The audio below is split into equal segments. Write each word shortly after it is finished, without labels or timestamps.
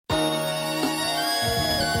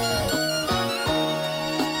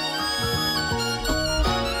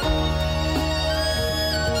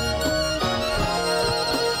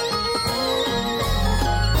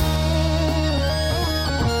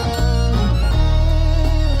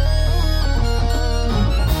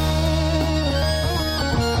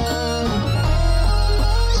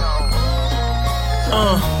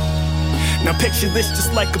Picture this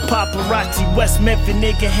just like a paparazzi. West Memphis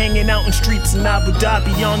nigga hanging out in streets in Abu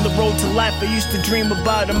Dhabi. On the road to life, I used to dream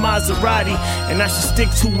about a Maserati, and I should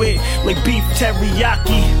stick to it like beef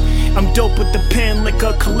teriyaki. I'm dope with the pen like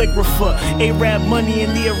a calligrapher. Arab money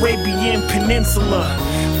in the Arabian Peninsula.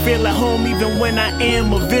 Feel at home even when I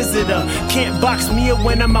am a visitor. Can't box me up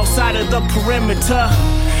when I'm outside of the perimeter.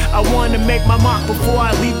 I wanna make my mark before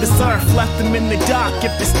I leave this earth. Left them in the dark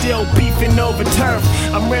if they're still beefing over turf.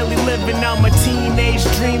 I'm really living out my teenage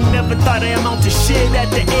dream. Never thought I'd amount to shit at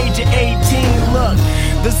the age of 18. Look,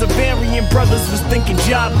 the Zavarian brothers was thinking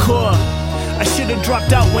Job Corps. I should've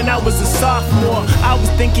dropped out when I was a sophomore. I was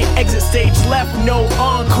thinking exit stage left, no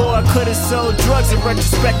encore. I could've sold drugs in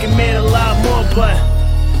retrospect and made a lot more, but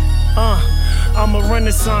I'm a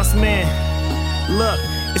renaissance man. Look,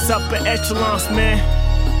 it's upper echelons, man.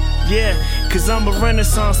 Yeah, cause I'm a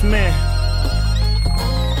renaissance man.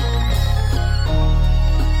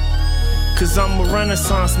 Cause I'm a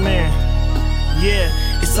renaissance man. Yeah,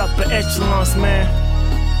 it's upper echelons, man.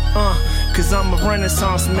 Cause I'm a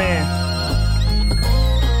renaissance man.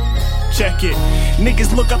 Check it.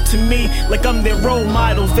 Niggas look up to me like I'm their role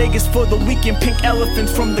model. Vegas for the weekend, pink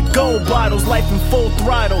elephants from the gold bottles. Life in full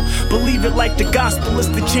throttle. Believe it like the gospel, it's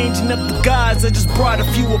the changing of the gods. I just brought a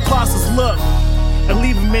few apostles. Look, I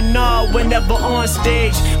leave them in awe whenever on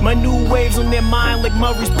stage. My new waves on their mind like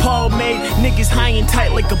Murray's Paul made. Niggas high and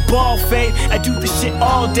tight like a ball fade. I do this shit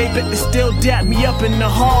all day, but they still dap me up in the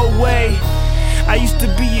hallway. I used to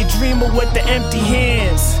be a dreamer with the empty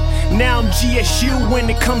hands. Now I'm GSU when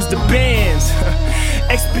it comes to bands.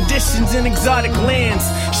 Expeditions in exotic lands.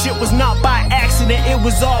 Shit was not by accident, it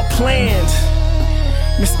was all planned.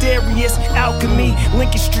 Mysterious alchemy,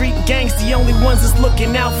 Lincoln Street gangs, the only ones that's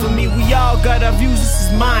looking out for me. We all got our views, this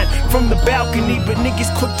is mine from the balcony. But niggas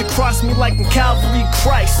quick to cross me like in Calvary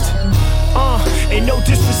Christ. Ain't no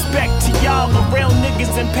disrespect to y'all, but real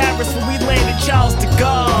niggas in Paris when we landed Charles de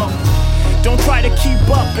Gaulle. Don't try to keep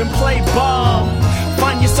up and play ball.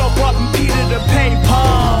 Find yourself robbing Peter to pay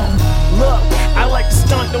Paul. Look, I like to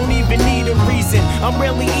stunt, don't even need a reason. I'm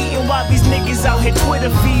really eating while these niggas out here Twitter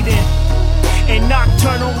feeding. And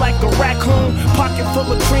nocturnal like a raccoon. Pocket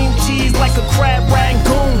full of cream cheese like a crab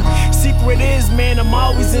rangoon. Secret is, man, I'm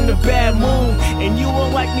always in a bad mood. And you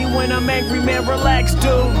won't like me when I'm angry, man, relax,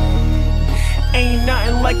 dude. Ain't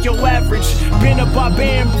nothing like your average. Been a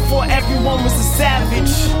barbarian before everyone was a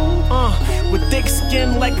savage. With thick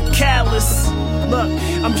skin like a callus. Look,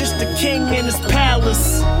 I'm just a king in his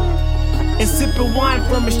palace. And sipping wine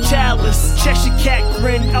from his chalice. Cheshire Cat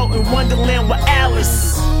grin out in Wonderland with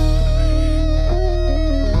Alice.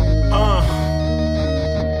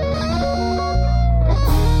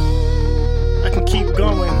 I can keep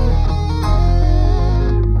going.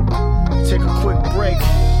 Take a quick break.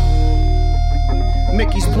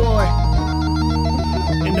 Mickey's boy.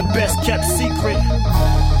 And the best kept secret.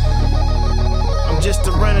 I'm just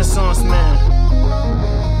a renaissance man.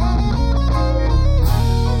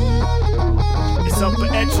 It's upper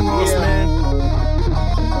echelons, man.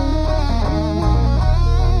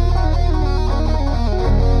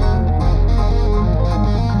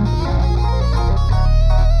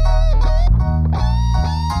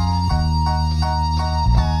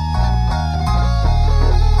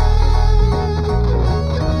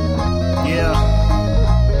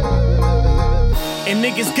 And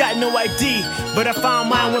niggas got no ID, but I found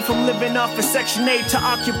mine. Went from living off of Section 8 to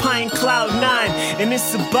occupying Cloud 9. And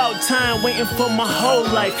it's about time, waiting for my whole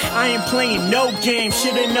life. I ain't playing no game,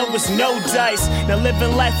 shit I know it's no dice. Now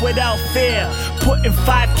living life without fear, putting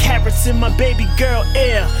 5 carats in my baby girl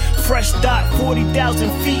ear. Fresh start, 40,000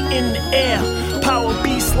 feet in the air. Power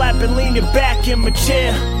beat slapping, leaning back in my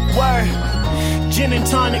chair. Word, gin and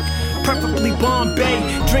tonic, preferably Bombay.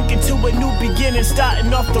 Drinking to a new beginning,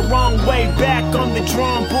 starting off the wrong way. Back on the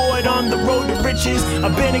drawing board, on the road to riches.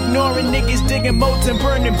 I've been ignoring niggas, digging moats and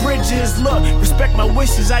burning bridges. Look, respect my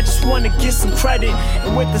wishes, I just wanna get some credit.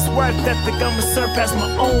 And with this work ethic, I'ma surpass my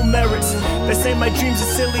own merits. They say my dreams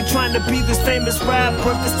are silly, trying to be this famous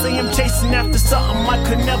rapper. They say I'm chasing after something I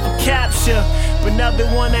could never capture. But now they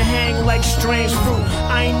wanna hang like strange fruit.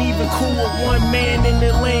 I ain't even cool with one man in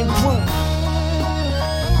the lame group.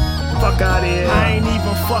 Fuck out here. I ain't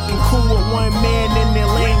even fucking cool with one man in their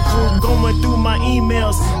lane group. Going through my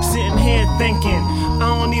emails, sitting here thinking,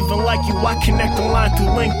 I don't even like you, I connect online through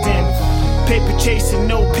LinkedIn. paper chasing,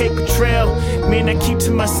 no paper trail. Man, I keep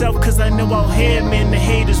to myself cause I know out here, man, the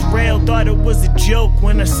hate is real. Thought it was a joke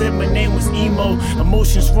when I said my name was emo.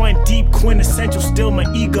 Emotions run deep, quintessential, still my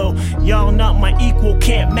ego. Y'all not my equal,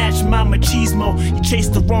 can't match my machismo. You chase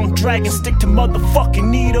the wrong dragon, stick to motherfucking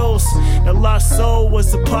needles. The lost soul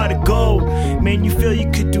was a pot of gold. Man, you feel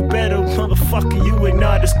you could do better, motherfucker, you ain't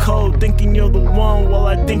not as cold. Thinking you're the one, well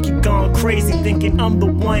I think you're gone crazy. Thinking I'm the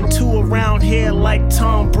one, two around here like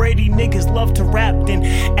Tom Brady. Niggas love to rap then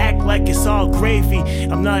act like it's all gravy.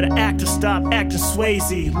 I'm not an actor, stop acting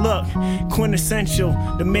Swayze. Look, quintessential,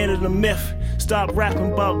 the man of the myth. Stop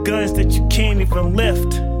rapping about guns that you can't even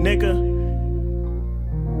lift, nigga.